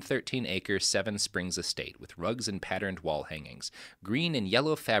 113-acre Seven Springs estate with rugs and patterned wall hangings. Green and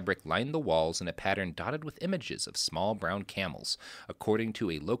yellow fabric lined the walls in a pattern dotted with images of small brown camels, according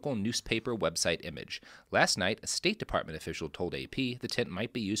to a local newspaper website image. Last night, a State Department official told AP the tent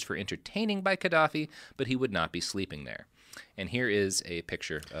might be used for entertaining by Qaddafi, but he would not be sleeping there. And here is a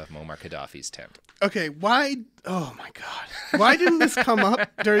picture of Muammar Qaddafi's tent. Okay, why? Oh, my God. Why didn't this come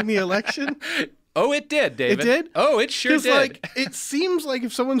up during the election? Oh, it did, David. It did? Oh, it sure did. Like, it seems like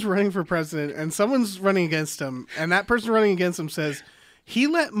if someone's running for president and someone's running against him, and that person running against him says, he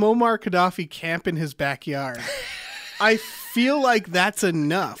let Muammar Qaddafi camp in his backyard, I feel like that's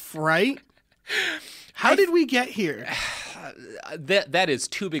enough, right? How did we get here? That is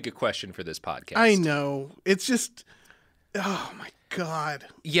too big a question for this podcast. I know. It's just, oh my God.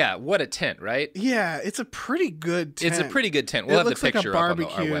 Yeah, what a tent, right? Yeah, it's a pretty good tent. It's a pretty good tent. We'll have the picture up on our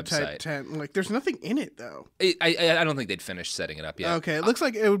website. It looks like a barbecue type tent. Like, there's nothing in it, though. I don't think they'd finished setting it up yet. Okay, it looks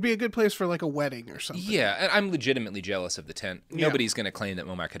like it would be a good place for, like, a wedding or something. Yeah, and I'm legitimately jealous of the tent. Nobody's going to claim that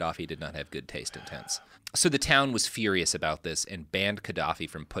Muammar Qaddafi did not have good taste in tents. So the town was furious about this and banned Qaddafi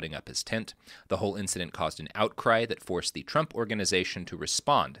from putting up his tent. The whole incident caused an outcry that forced the Trump organization to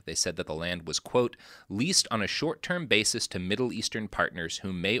respond. They said that the land was, quote, leased on a short-term basis to Middle Eastern partners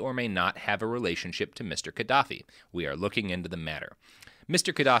who may or may not have a relationship to Mr. Qaddafi. We are looking into the matter.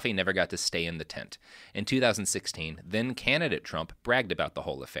 Mr. Qaddafi never got to stay in the tent. In 2016, then candidate Trump bragged about the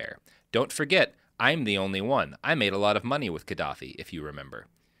whole affair. Don't forget, I'm the only one. I made a lot of money with Qaddafi, if you remember.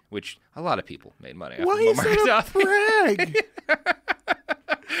 Which a lot of people made money off of Muammar Qaddafi. Why is that a brag?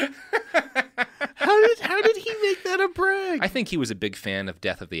 How did he make that a brag? I think he was a big fan of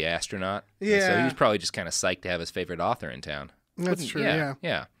Death of the Astronaut. Yeah. So he was probably just kind of psyched to have his favorite author in town. That's true, yeah.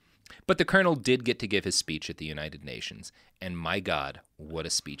 Yeah. But the colonel did get to give his speech at the United Nations. And my God, what a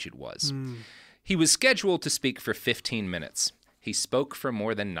speech it was. He was scheduled to speak for 15 minutes. He spoke for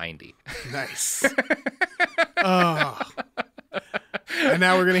more than 90. Nice. Oh. And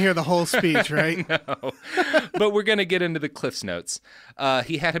now we're going to hear the whole speech, right? No. But we're going to get into the Cliff's Notes.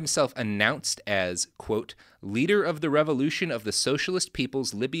 He had himself announced as, quote, leader of the revolution of the socialist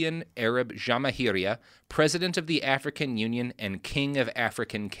people's Libyan Arab Jamahiriya, president of the African Union, and king of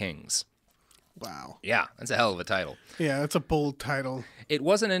African kings. Wow. Yeah, that's a hell of a title. Yeah, that's a bold title. It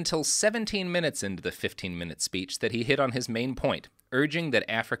wasn't until 17 minutes into the 15-minute speech that he hit on his main point, urging that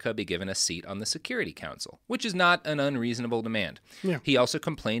Africa be given a seat on the Security Council, which is not an unreasonable demand. Yeah. He also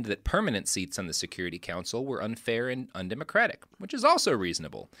complained that permanent seats on the Security Council were unfair and undemocratic, which is also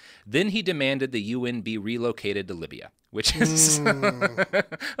reasonable. Then he demanded the UN be relocated to Libya, which is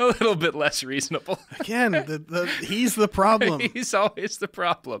a little bit less reasonable. Again, he's the problem. He's always the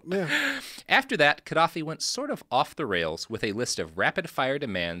problem. Yeah. After that, Qaddafi went sort of off the rails with a list of rapid-fire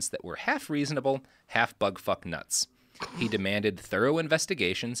demands that were half reasonable, half bug-fuck nuts. He demanded thorough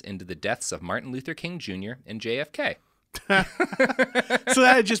investigations into the deaths of Martin Luther King Jr. and JFK. So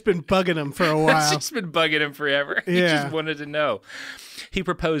that had just been bugging him for a while. It's just been bugging him forever. He just wanted to know. He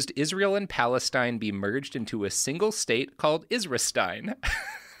proposed Israel and Palestine be merged into a single state called Israelstein.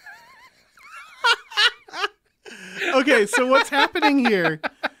 Okay, so what's happening here?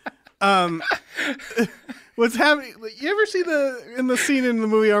 What's happening? You ever see the scene in the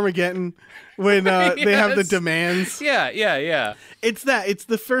movie Armageddon when they have the demands? Yeah. It's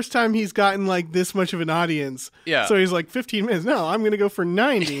the first time he's gotten like this much of an audience. Yeah. So he's like 15 minutes. No, I'm going to go for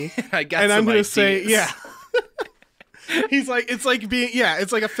 90. I got and some I'm going to ideas. say, yeah. He's like, it's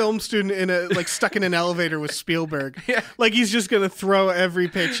like a film student stuck in an elevator with Spielberg. Yeah. Like he's just going to throw every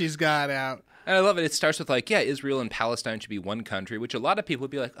pitch he's got out. And I love it. It starts with Israel and Palestine should be one country, which a lot of people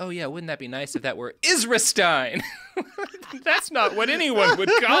would be like, oh yeah, wouldn't that be nice if that were Israelstein? That's not what anyone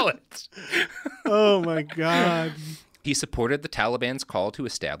would call it. Oh my God. He supported the Taliban's call to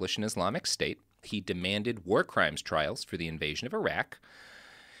establish an Islamic State. He demanded war crimes trials for the invasion of Iraq.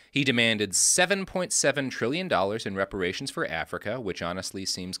 He demanded $7.7 trillion in reparations for Africa, which honestly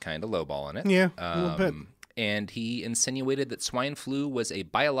seems kind of lowballing it. Yeah, a little bit. And he insinuated that swine flu was a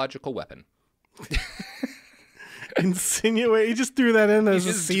biological weapon. Insinuate? He just threw that in as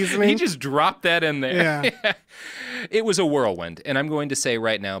a seasoning? He just dropped that in there. Yeah. It was a whirlwind, and I'm going to say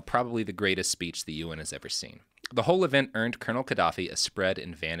right now, probably the greatest speech the UN has ever seen. The whole event earned Colonel Qaddafi a spread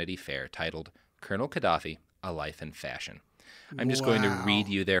in Vanity Fair titled, Colonel Qaddafi, A Life in Fashion. I'm just going to read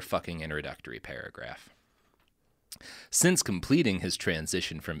you their fucking introductory paragraph. Since completing his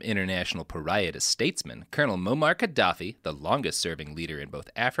transition from international pariah to statesman, Colonel Muammar Qaddafi, the longest-serving leader in both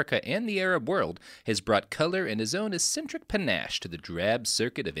Africa and the Arab world, has brought color and his own eccentric panache to the drab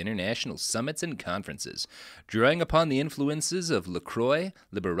circuit of international summits and conferences, drawing upon the influences of LaCroix,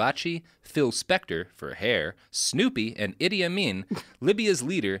 Liberace, Phil Spector, for hair, Snoopy, and Idi Amin. Libya's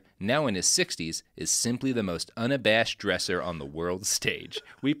leader, now in his 60s, is simply the most unabashed dresser on the world stage.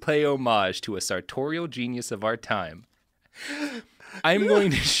 We pay homage to a sartorial genius of our time. I'm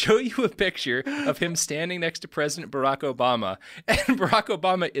going to show you a picture of him standing next to President Barack Obama, and Barack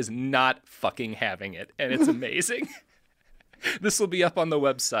Obama is not fucking having it, and it's amazing. This will be up on the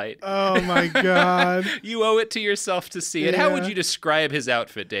website. Oh my God. You owe it to yourself to see it. Yeah. How would you describe his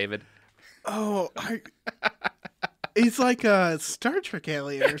outfit, David? He's like a Star Trek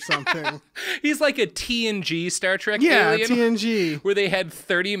alien or something. He's like a TNG Star Trek Yeah, alien. TNG. Where they had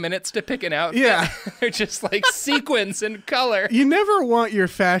 30 minutes to pick an outfit. Yeah. They're just like sequins and color. You never want your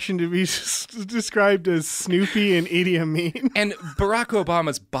fashion to be described as Snoopy and Idi Amin. And Barack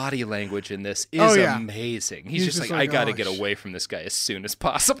Obama's body language in this is amazing. He's just like, I got to get away from this guy as soon as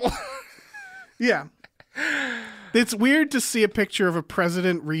possible. Yeah. It's weird to see a picture of a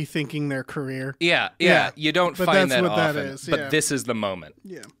president rethinking their career. Yeah. You don't find that often. But this is the moment.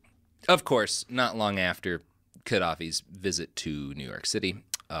 Yeah. Of course, not long after Qaddafi's visit to New York City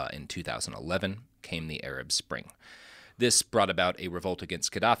in 2011 came the Arab Spring. This brought about a revolt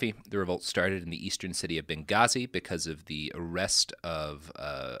against Qaddafi. The revolt started in the eastern city of Benghazi because of the arrest of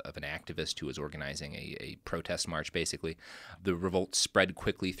an activist who was organizing a protest march, basically. The revolt spread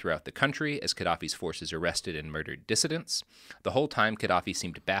quickly throughout the country as Qaddafi's forces arrested and murdered dissidents. The whole time, Qaddafi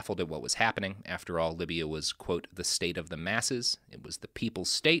seemed baffled at what was happening. After all, Libya was, quote, the state of the masses. It was the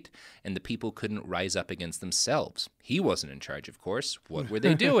people's state, and the people couldn't rise up against themselves. He wasn't in charge, of course. What were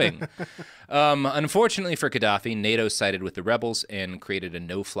they doing? Unfortunately for Qaddafi, NATO sided with the rebels and created a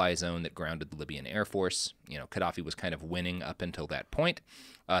no-fly zone that grounded the Libyan Air Force. You know, Qaddafi was kind of winning up until that point.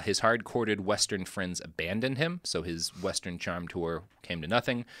 His hard-corded Western friends abandoned him, so his Western charm tour came to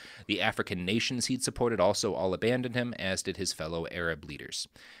nothing. The African nations he'd supported also all abandoned him, as did his fellow Arab leaders.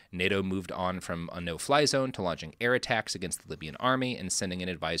 NATO moved on from a no-fly zone to launching air attacks against the Libyan army and sending in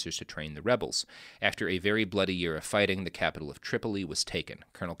advisors to train the rebels. After a very bloody year of fighting, the capital of Tripoli was taken.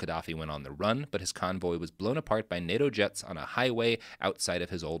 Colonel Qaddafi went on the run, but his convoy was blown apart by NATO jets on a highway outside of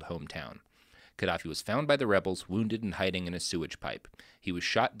his old hometown. Qaddafi was found by the rebels, wounded and hiding in a sewage pipe. He was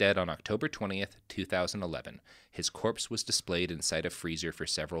shot dead on October 20th, 2011. His corpse was displayed inside a freezer for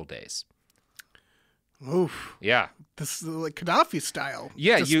several days. Oof. Yeah. This is like Qaddafi style.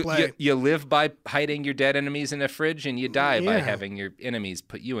 Yeah, display. you live by hiding your dead enemies in a fridge, and you die by having your enemies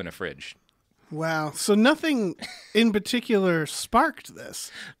put you in a fridge. Wow. So nothing in particular sparked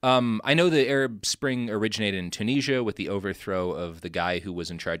this. I know the Arab Spring originated in Tunisia with the overthrow of the guy who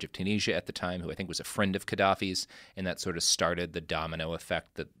was in charge of Tunisia at the time, who I think was a friend of Qaddafi's, and that sort of started the domino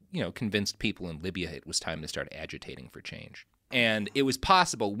effect that, convinced people in Libya it was time to start agitating for change. And it was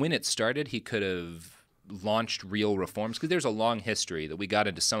possible when it started he could have launched real reforms, because there's a long history that we got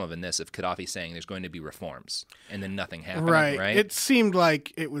into some of in this of Qaddafi saying there's going to be reforms and then nothing happened. Right. It seemed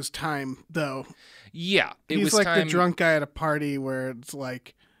like it was time, though. Yeah, He's like the drunk guy at a party where it's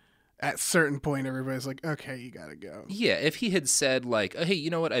like at a certain point everybody's like, okay, you gotta go. Yeah, if he had said like, oh, hey, you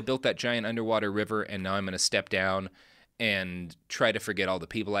know what, I built that giant underwater river and now I'm going to step down and try to forget all the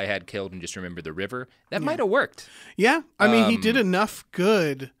people I had killed and just remember the river, that might have worked. Yeah, I mean, he did enough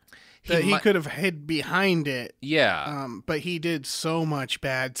good that he could have hid behind it. Yeah. But he did so much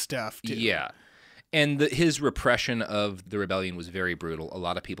bad stuff, too. Yeah. And his repression of the rebellion was very brutal. A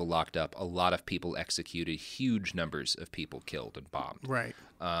lot of people locked up. A lot of people executed. Huge numbers of people killed and bombed. Right.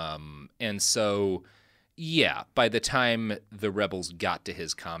 And so, yeah, by the time the rebels got to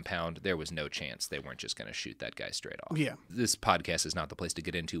his compound, there was no chance they weren't just going to shoot that guy straight off. Yeah. This podcast is not the place to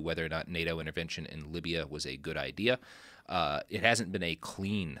get into whether or not NATO intervention in Libya was a good idea. It hasn't been a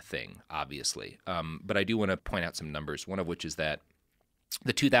clean thing, obviously. But I do want to point out some numbers, one of which is that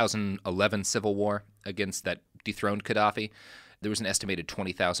the 2011 civil war against that dethroned Qaddafi, there was an estimated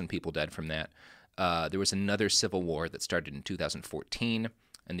 20,000 people dead from that. There was another civil war that started in 2014,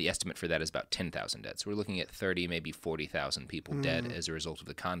 and the estimate for that is about 10,000 dead. So we're looking at 30, maybe 40,000 people dead as a result of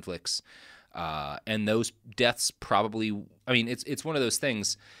the conflicts. And those deaths probably, I mean, it's one of those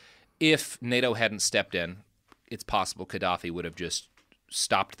things, if NATO hadn't stepped in, it's possible Qaddafi would have just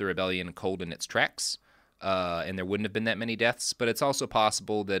stopped the rebellion cold in its tracks, and there wouldn't have been that many deaths. But it's also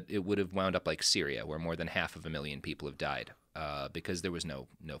possible that it would have wound up like Syria, where more than 500,000 people have died because there was no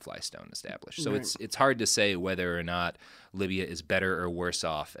fly stone established. So it's hard to say whether or not Libya is better or worse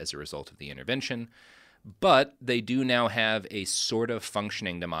off as a result of the intervention. But they do now have a sort of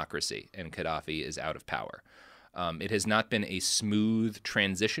functioning democracy, and Qaddafi is out of power. It has not been a smooth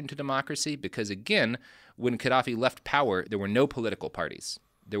transition to democracy because, again, when Qaddafi left power, there were no political parties.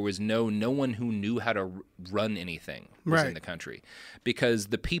 There was no one who knew how to run anything was in the country, because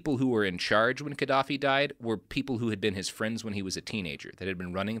the people who were in charge when Qaddafi died were people who had been his friends when he was a teenager, that had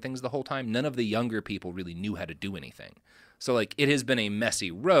been running things the whole time. None of the younger people really knew how to do anything. So, like, it has been a messy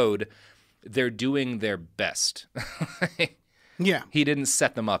road. They're doing their best. Yeah. He didn't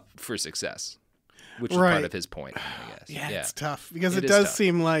set them up for success, which is part of his point, I guess. Yeah, it's tough because it does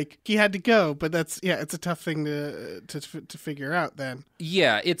seem like he had to go, but it's a tough thing to figure out then.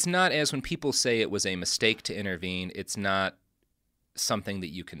 Yeah, it's not as when people say it was a mistake to intervene, it's not something that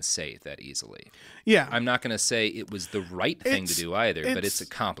you can say that easily. Yeah. I'm not going to say it was the right thing to do either, but it's a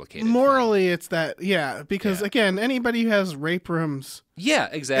complicated morally thing. It's that, because again, anybody who has rape rooms. Yeah,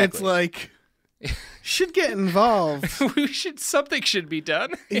 exactly. It's like, should get involved. Something should be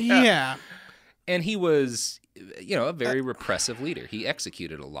done. Yeah. And he was, a very repressive leader. He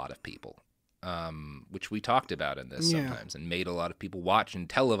executed a lot of people, which we talked about in this sometimes, and made a lot of people watch and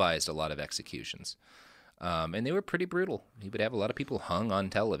televised a lot of executions. And they were pretty brutal. He would have a lot of people hung on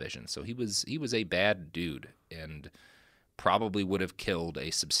television. So he was a bad dude, and probably would have killed a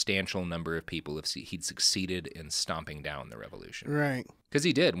substantial number of people if he'd succeeded in stomping down the revolution. Right. Because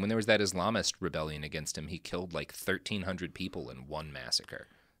he did. When there was that Islamist rebellion against him, he killed like 1,300 people in one massacre.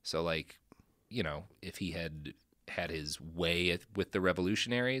 So, like, if he had his way with the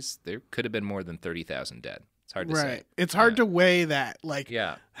revolutionaries, there could have been more than 30,000 dead. It's hard to say. It's hard to weigh that, like,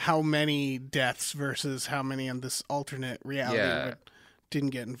 how many deaths versus how many on this alternate reality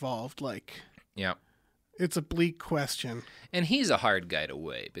didn't get involved. Like, it's a bleak question. And he's a hard guy to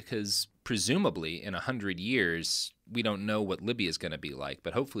weigh because presumably in 100 years, we don't know what Libya is going to be like,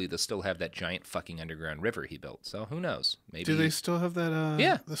 but hopefully they'll still have that giant fucking underground river he built. So who knows? Maybe. Do they still have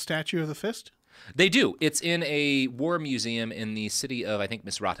that, the statue of the fist? They do. It's in a war museum in the city of, I think,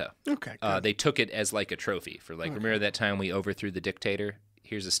 Misrata. Okay. They took it as like a trophy for remember that time we overthrew the dictator?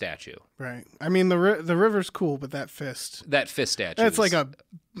 Here's a statue. Right. I mean, the river's cool, but that fist. That fist statue. That's like a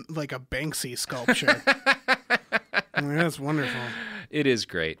like a Banksy sculpture. I mean, that's wonderful. It is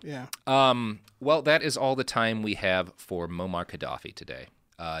great. Yeah. Well, that is all the time we have for Muammar Qaddafi today.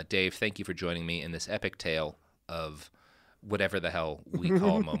 Dave, thank you for joining me in this epic tale of whatever the hell we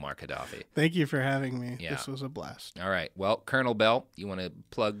call Muammar Qaddafi. Thank you for having me. Yeah. This was a blast. All right. Well, Colonel Bell, you want to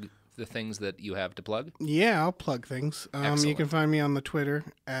plug the things that you have to plug? Yeah, I'll plug things. You can find me on the Twitter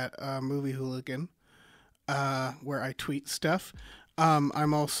at Movie Hooligan, where I tweet stuff.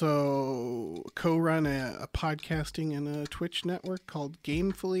 I'm also co-run a podcasting and a Twitch network called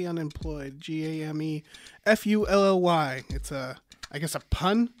Gamefully Unemployed, GAMEFULLY. It's I guess a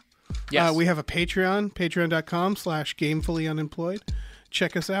pun. Yes. We have a Patreon, patreon.com/gamefullyunemployed.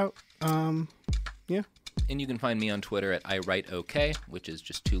 Check us out. Yeah. And you can find me on Twitter at iWriteOK, which is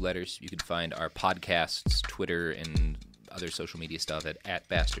just 2 letters. You can find our podcasts, Twitter, and other social media stuff at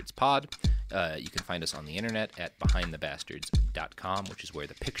BastardsPod. You can find us on the internet at BehindTheBastards.com, which is where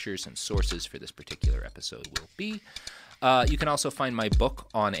the pictures and sources for this particular episode will be. You can also find my book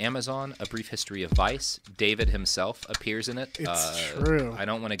on Amazon, A Brief History of Vice. David himself appears in it. It's true. I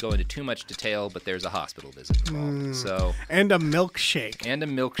don't want to go into too much detail, but there's a hospital visit involved. And a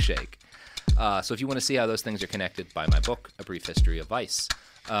milkshake. So if you want to see how those things are connected, buy my book, A Brief History of Vice.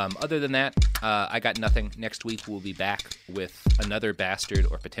 Other than that, I got nothing. Next week we'll be back with another bastard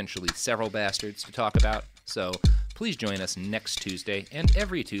or potentially several bastards to talk about. So please join us next Tuesday and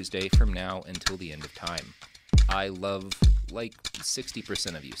every Tuesday from now until the end of time. I love like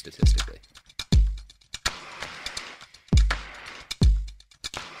 60% of you statistically.